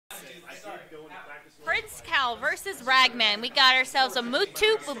Princecal versus Ragman. We got ourselves a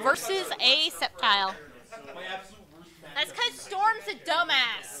Mutu versus a Sceptile. That's because Storm's a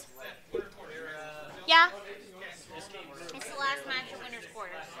dumbass. Yeah. It's the last match of winner's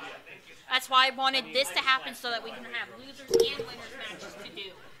quarters. That's why I wanted this to happen so that we can have losers and winners matches to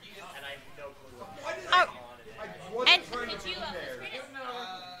do. Oh. And did you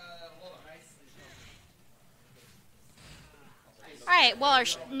Alright, well, our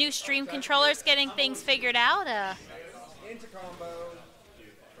new stream controller's getting things figured out.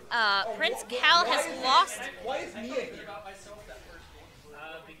 Princecal has lost. Why is Nia here?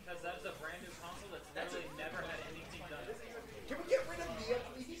 Because that's a brand new console that's really never had anything done. Can we get rid of Nia,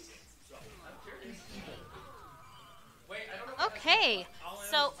 please? Wait, I don't know. Okay,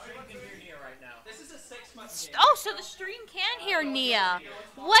 so. You can hear Nia right now. This is a 6-month game. Oh, so the stream can hear Nia.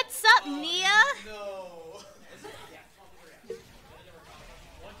 What's up, Nia? No.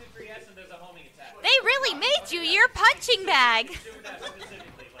 They really made you your punching bag.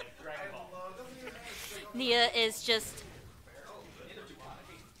 Nia is just.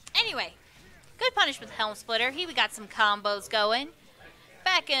 Anyway, good punish with Helm Splitter. We got some combos going.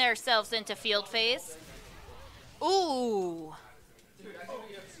 Backing ourselves into field phase. Ooh.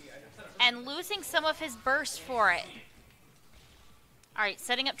 And losing some of his burst for it. Alright,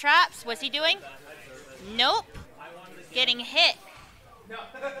 setting up traps. What's he doing? Nope. Getting hit.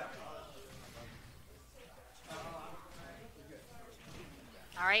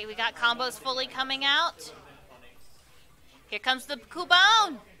 Alright, we got combos fully coming out. Here comes the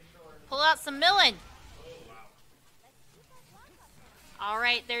Cubone. Pull out some Millen.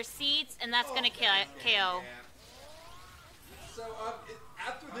 Alright, there's seeds, and that's going to KO. So,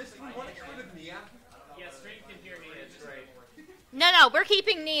 after this, we want to get rid of Nia? Yeah, stream can hear Nia, it's great. No, we're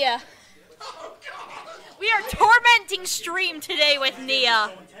keeping Nia. Oh, God. We are tormenting stream today with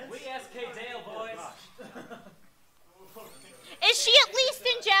Nia. We SK Dale, boys. Is she at least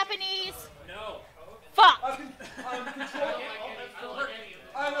in Japanese? No. Fuck.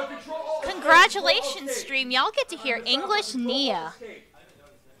 Control. Congratulations, stream. Y'all get to hear English Nia.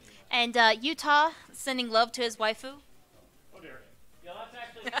 And Utah sending love to his waifu. Oh dear. You'll have to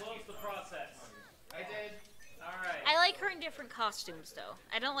actually close the process. I did. Alright. I like her in different costumes, though.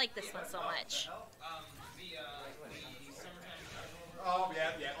 I don't like this one so much. Oh,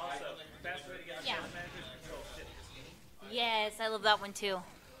 yeah. Also, best way to get Yeah. managers control shit. Yes, I love that one, too.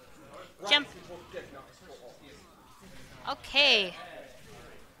 Jump. Okay.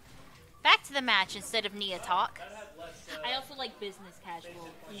 Back to the match instead of Nia talk. I also like business casual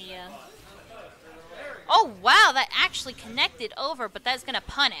Nia. Oh, wow, that actually connected over, but that's going to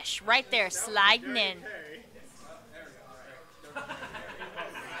punish. Right there, sliding in.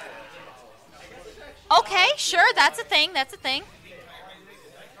 Okay, sure, that's a thing, I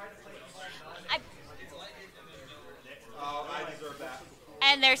deserve that.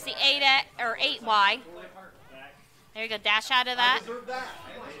 And there's the 8Y. There you go, dash out of that. I deserve that.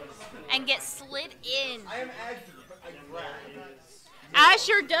 And get slid in. I am Azure, but I grab.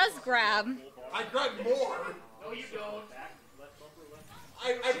 Azure does grab. I grab more. No, you don't.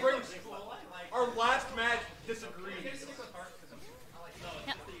 I bring. Our last match disagreed.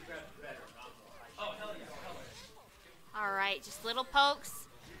 Yep. Alright, just little pokes.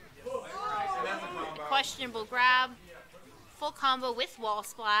 Questionable grab. Full combo with wall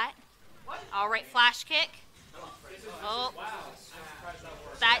splat. Alright, flash kick. Oh.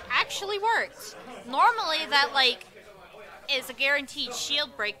 That actually worked. Normally that, like, is a guaranteed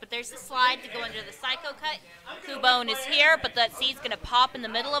shield break, but there's a slide to go into the Psycho Cut. Cubone is here, but that seed's going to pop in the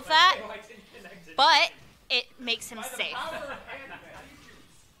middle of that. But it makes him safe.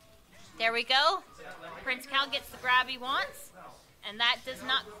 There we go. Princecal gets the grab he wants, and that does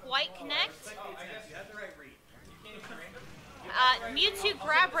not quite connect. Mewtwo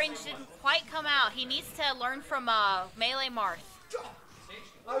grab range didn't quite come out. He needs to learn from Melee Marth.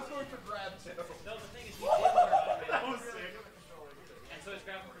 I was going for grab too. No, the thing is, he did learn from it. And so his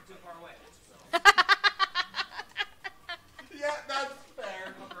grab were too far away. Yeah, that's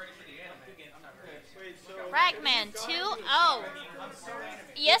fair. Ragman 2-0.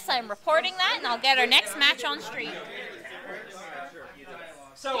 Yes, I'm reporting that, and I'll get our next match on stream.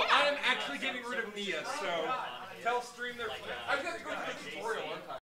 So I am actually getting rid of Nia, so tell stream their. I got to go to the tutorial, aren't I?